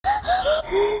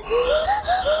What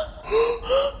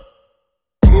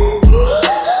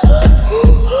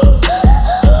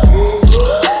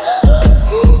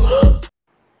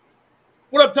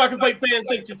up, Talking Fight fans?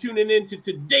 Thanks for tuning in to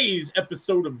today's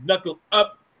episode of Knuckle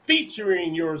Up,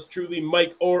 featuring yours truly,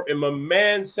 Mike Orr, and my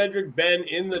man Cedric Ben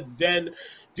in the den,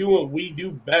 doing what we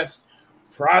do best,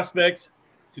 prospects.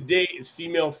 Today is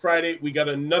Female Friday. We got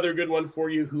another good one for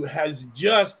you who has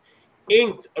just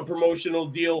inked a promotional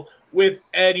deal with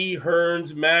Eddie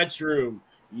Hearn's Matchroom.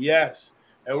 Yes,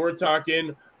 and we're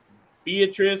talking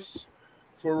Beatrice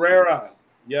Ferreira.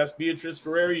 Yes, Beatrice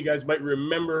Ferreira. You guys might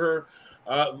remember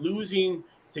her losing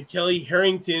to Kelly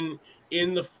Harrington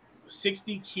in the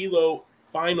 60-kilo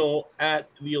final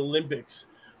at the Olympics,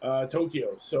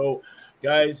 Tokyo. So,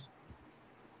 guys,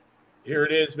 here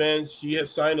it is, man. She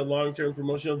has signed a long-term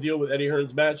promotional deal with Eddie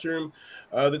Hearn's Matchroom.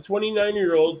 The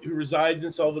 29-year-old who resides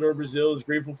in Salvador, Brazil, is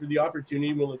grateful for the opportunity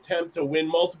and will attempt to win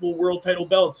multiple world title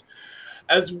belts,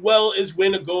 as well as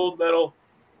win a gold medal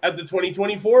at the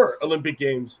 2024 Olympic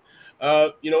Games.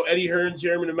 Eddie Hearn,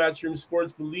 chairman of Matchroom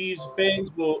Sports, believes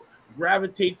fans will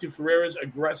gravitate to Ferreira's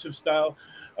aggressive style.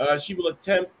 She will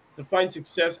attempt to find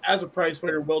success as a prize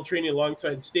fighter, well trained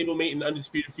alongside stablemate and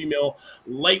undisputed female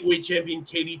lightweight champion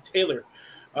Katie Taylor.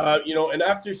 And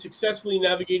after successfully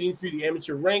navigating through the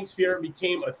amateur ranks, Ferreira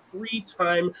became a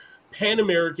three-time Pan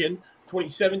American,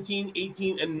 2017,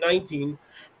 18, and 19,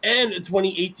 and a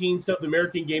 2018 South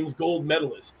American Games gold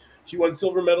medalist. She won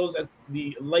silver medals at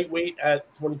the lightweight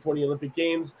at 2020 Olympic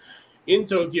Games in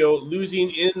Tokyo,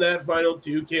 losing in that final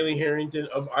to Kaylee Harrington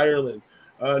of Ireland.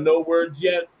 No words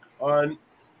yet on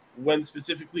when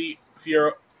specifically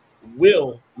Ferreira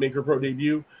will make her pro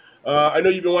debut. I know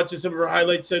you've been watching some of her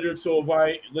highlights, Cedric. So if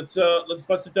let's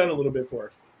bust it down a little bit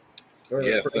for her.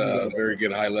 Yes, very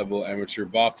good high-level amateur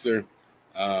boxer.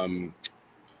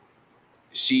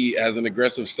 She has an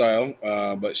aggressive style,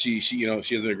 but she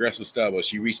has an aggressive style, but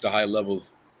she reached the high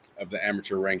levels of the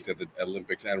amateur ranks at the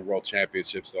Olympics and World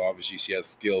Championships. So obviously she has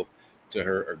skill to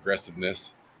her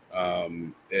aggressiveness.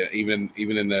 Even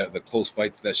in the close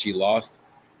fights that she lost,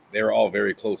 they were all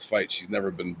very close fights. She's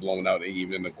never been blown out,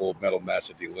 even in the gold medal match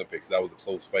at the Olympics. That was a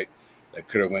close fight that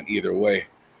could have went either way.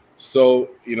 So,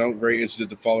 very interested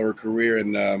to follow her career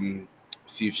and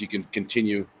see if she can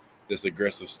continue this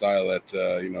aggressive style at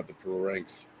the pro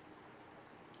ranks.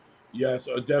 Yes,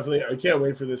 definitely. I can't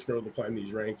wait for this girl to climb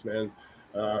these ranks, man.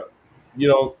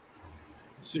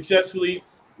 Successfully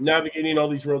navigating all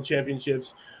these world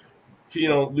championships,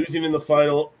 losing in the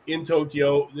final in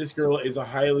Tokyo. This girl is a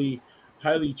highly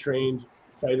trained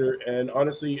fighter, and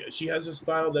honestly, she has a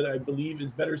style that I believe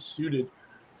is better suited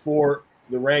for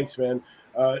the ranks, man.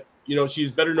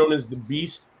 She's better known as the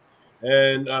Beast.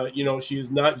 And, she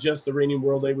is not just the reigning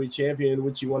world lightweight champion,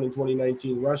 which she won in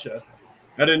 2019 Russia,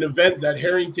 at an event that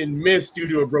Harrington missed due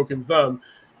to a broken thumb.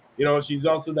 She's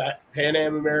also that Pan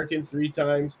Am American 3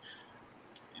 times.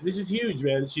 This is huge,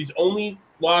 man. She's only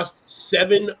lost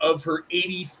 7 of her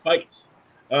 80 fights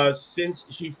since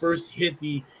she first hit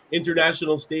the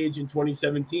international stage in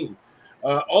 2017.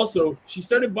 Also, she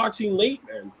started boxing late,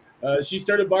 man. She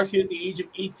started boxing at the age of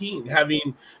 18,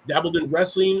 having dabbled in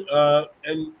wrestling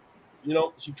and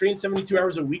she trained 72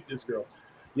 hours a week, this girl.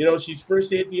 She's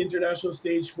first hit the international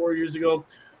stage 4 years ago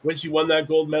when she won that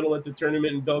gold medal at the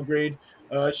tournament in Belgrade.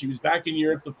 She was back in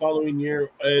Europe the following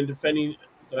year and defending,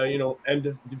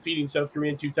 defeating South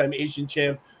Korean 2-time Asian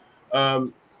champ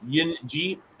Yin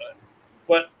Ji.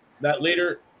 But that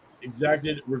later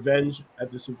exacted revenge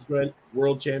at the subsequent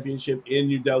World Championship in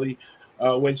New Delhi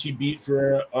when she beat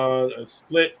Ferreira on a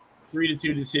split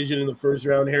 3-2 decision in the first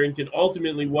round. Harrington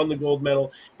ultimately won the gold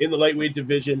medal in the lightweight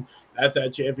division at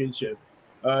that championship.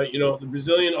 The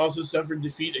Brazilian also suffered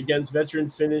defeat against veteran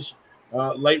Finnish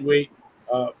lightweight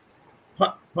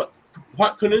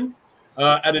Potkunen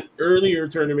at an earlier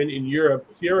tournament in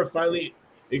Europe. Ferreira finally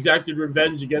exacted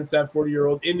revenge against that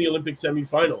 40-year-old in the Olympic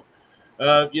semifinal.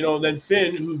 Then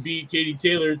Finn, who beat Katie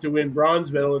Taylor to win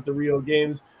bronze medal at the Rio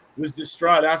Games, was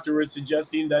distraught afterwards,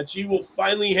 suggesting that she will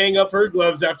finally hang up her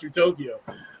gloves after Tokyo.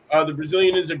 The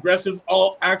Brazilian is aggressive,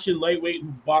 all-action lightweight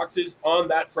who boxes on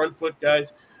that front foot,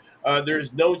 guys. There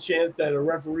is no chance that a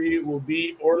referee will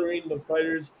be ordering the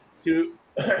fighters to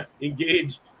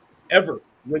engage ever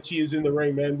when she is in the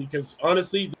ring, man, because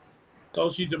honestly, that's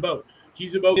all she's about.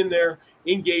 She's about in there,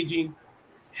 engaging,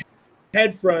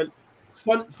 head front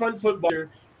foot boxer,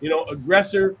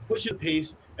 aggressor, pushing the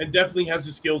pace, and definitely has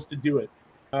the skills to do it.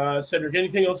 Cedric,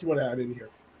 anything else you want to add in here?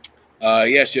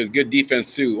 Yeah, she has good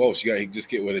defense too. Oh, he just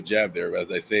get with a jab there as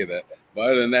I say that. But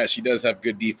other than that, she does have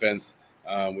good defense,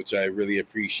 which I really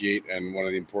appreciate. And one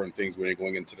of the important things when you're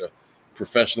going into the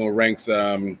professional ranks.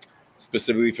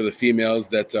 specifically for the females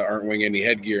that aren't wearing any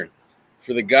headgear.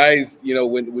 For the guys, you know,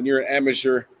 when you're an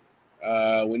amateur,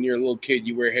 when you're a little kid,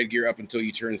 you wear headgear up until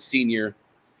you turn senior.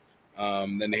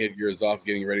 Then the headgear is off,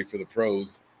 getting ready for the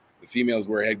pros. The females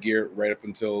wear headgear right up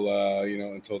until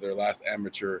until their last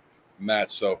amateur match.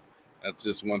 So that's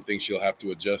just one thing she'll have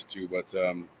to adjust to. But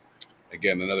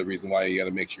again, another reason why you got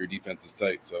to make sure your defense is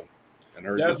tight. So, and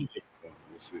hers Definitely. is, so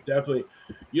we'll see. Definitely.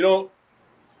 You know,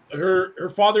 her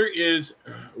father is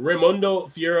Raimundo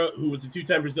Vieira, who was a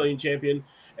 2-time Brazilian champion.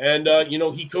 And, you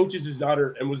know, he coaches his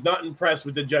daughter and was not impressed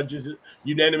with the judges'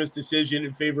 unanimous decision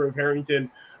in favor of Harrington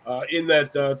in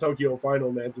that Tokyo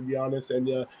final, man, to be honest.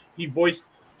 And he voiced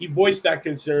that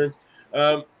concern.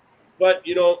 But,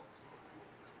 you know,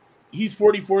 he's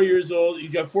 44 years old.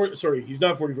 He's not 44.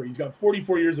 He's got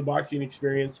 44 years of boxing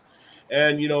experience.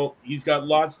 And, you know, he's got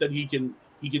lots that he can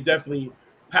definitely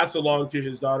pass along to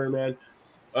his daughter, man.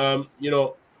 You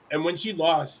know, and when she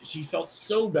lost, she felt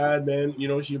so bad, man. You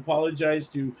know, she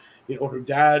apologized to, you know, her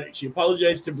dad. She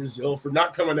apologized to Brazil for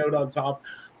not coming out on top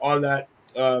on that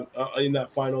in that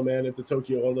final, man, at the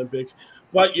Tokyo Olympics.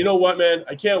 But you know what, man?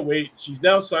 I can't wait. She's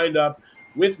now signed up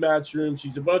with Matchroom.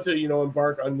 She's about to, you know,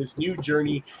 embark on this new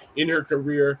journey in her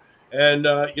career. And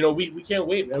you know, we can't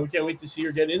wait, man. We can't wait to see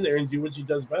her get in there and do what she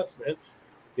does best, man.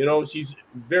 You know, she's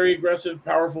very aggressive,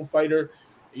 powerful fighter.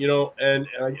 You know, and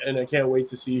I can't wait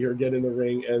to see her get in the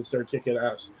ring and start kicking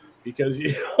ass, because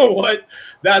you know what,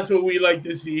 that's what we like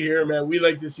to see here, man. We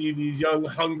like to see these young,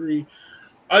 hungry,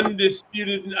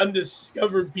 undisputed, and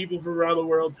undiscovered people from around the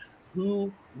world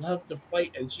who love to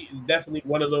fight, and she is definitely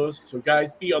one of those. So, guys,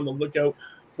 be on the lookout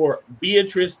for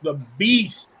Beatrice the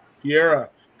Beast Vieira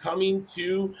coming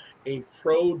to a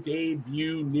pro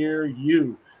debut near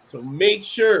you. So make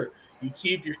sure you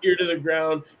keep your ear to the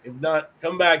ground. If not,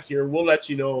 come back here. We'll let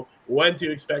you know when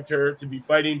to expect her to be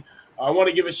fighting. I want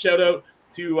to give a shout out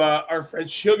to our friend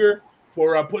Sugar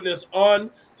for putting us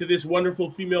on to this wonderful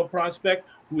female prospect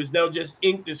who has now just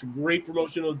inked this great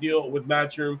promotional deal with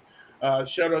Matchroom.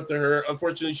 Shout out to her.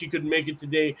 Unfortunately, she couldn't make it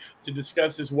today to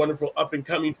discuss this wonderful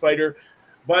up-and-coming fighter,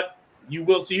 but you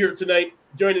will see her tonight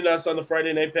joining us on the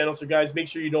Friday night panel. So, guys, make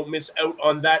sure you don't miss out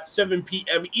on that, 7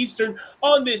 p.m. Eastern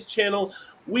on this channel.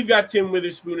 We've got Tim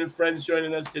Witherspoon and friends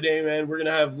joining us today, man. We're going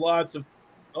to have lots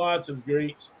of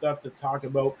great stuff to talk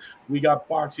about. We got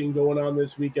boxing going on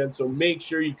this weekend, so make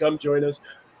sure you come join us.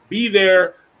 Be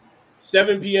there,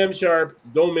 7 p.m. sharp.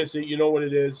 Don't miss it. You know what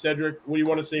it is. Cedric, what do you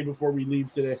want to say before we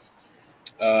leave today?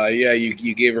 Yeah,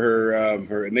 you gave her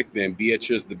her nickname,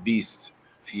 Beatrice the Beast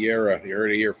Vieira. You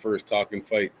heard it here first, Talking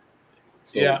Fight.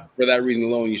 So yeah, for that reason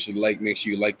alone, you should make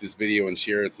sure you like this video and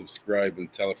share it, subscribe,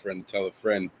 and tell a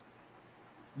friend.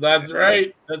 That's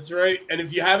right. That's right. And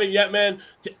if you haven't yet, man,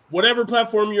 whatever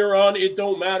platform you're on, it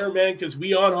don't matter, man, because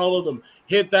we on all of them.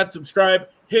 Hit that subscribe.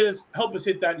 Help us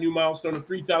hit that new milestone of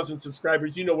 3,000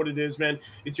 subscribers. You know what it is, man.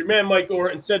 It's your man, Mike Orr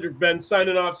and Cedric Ben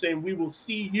signing off, saying we will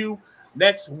see you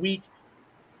next week.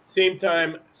 Same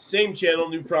time, same channel,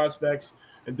 new prospects.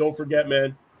 And don't forget,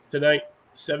 man, tonight,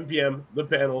 7 p.m., the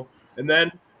panel. And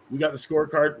then we got the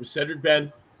scorecard with Cedric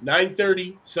Ben,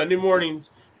 9:30 Sunday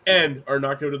mornings, and our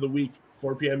knockout of the week,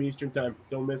 4 p.m. Eastern time.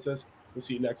 Don't miss us. We'll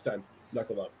see you next time.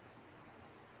 Knuckle up.